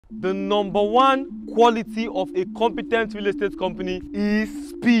The number one quality of a competent real estate company is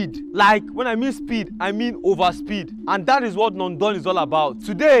speed. Like, when I mean speed, I mean over speed. And that is what NONDON is all about.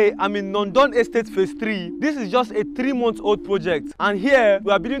 Today, I'm in NONDON Estate Phase 3. This is just a 3-month-old project. And here,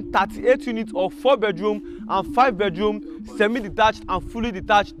 we are building 38 units of 4-bedroom and 5-bedroom, semi-detached and fully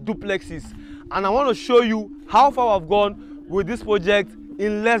detached duplexes. And I want to show you how far I've gone with this project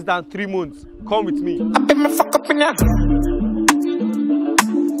in less than 3 months. Come with me.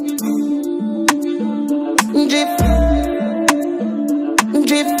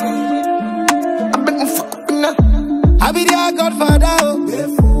 I be their godfather,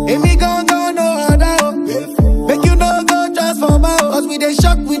 oh. And me gon' go no other, oh. Make you no go transform, oh. Cause we dey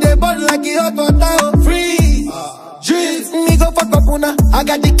shock, we dey burn like a hot water, oh. Free, drip, me go fuck up una. I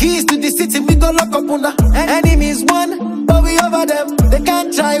got the keys to the city, we go lock up una. Enemies won, but we over them. They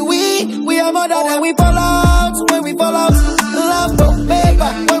can't try, we are more than them. We fall out, when we fall out. Love no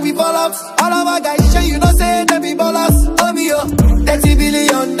paper, when we fall out. All of our guys show you no say, them be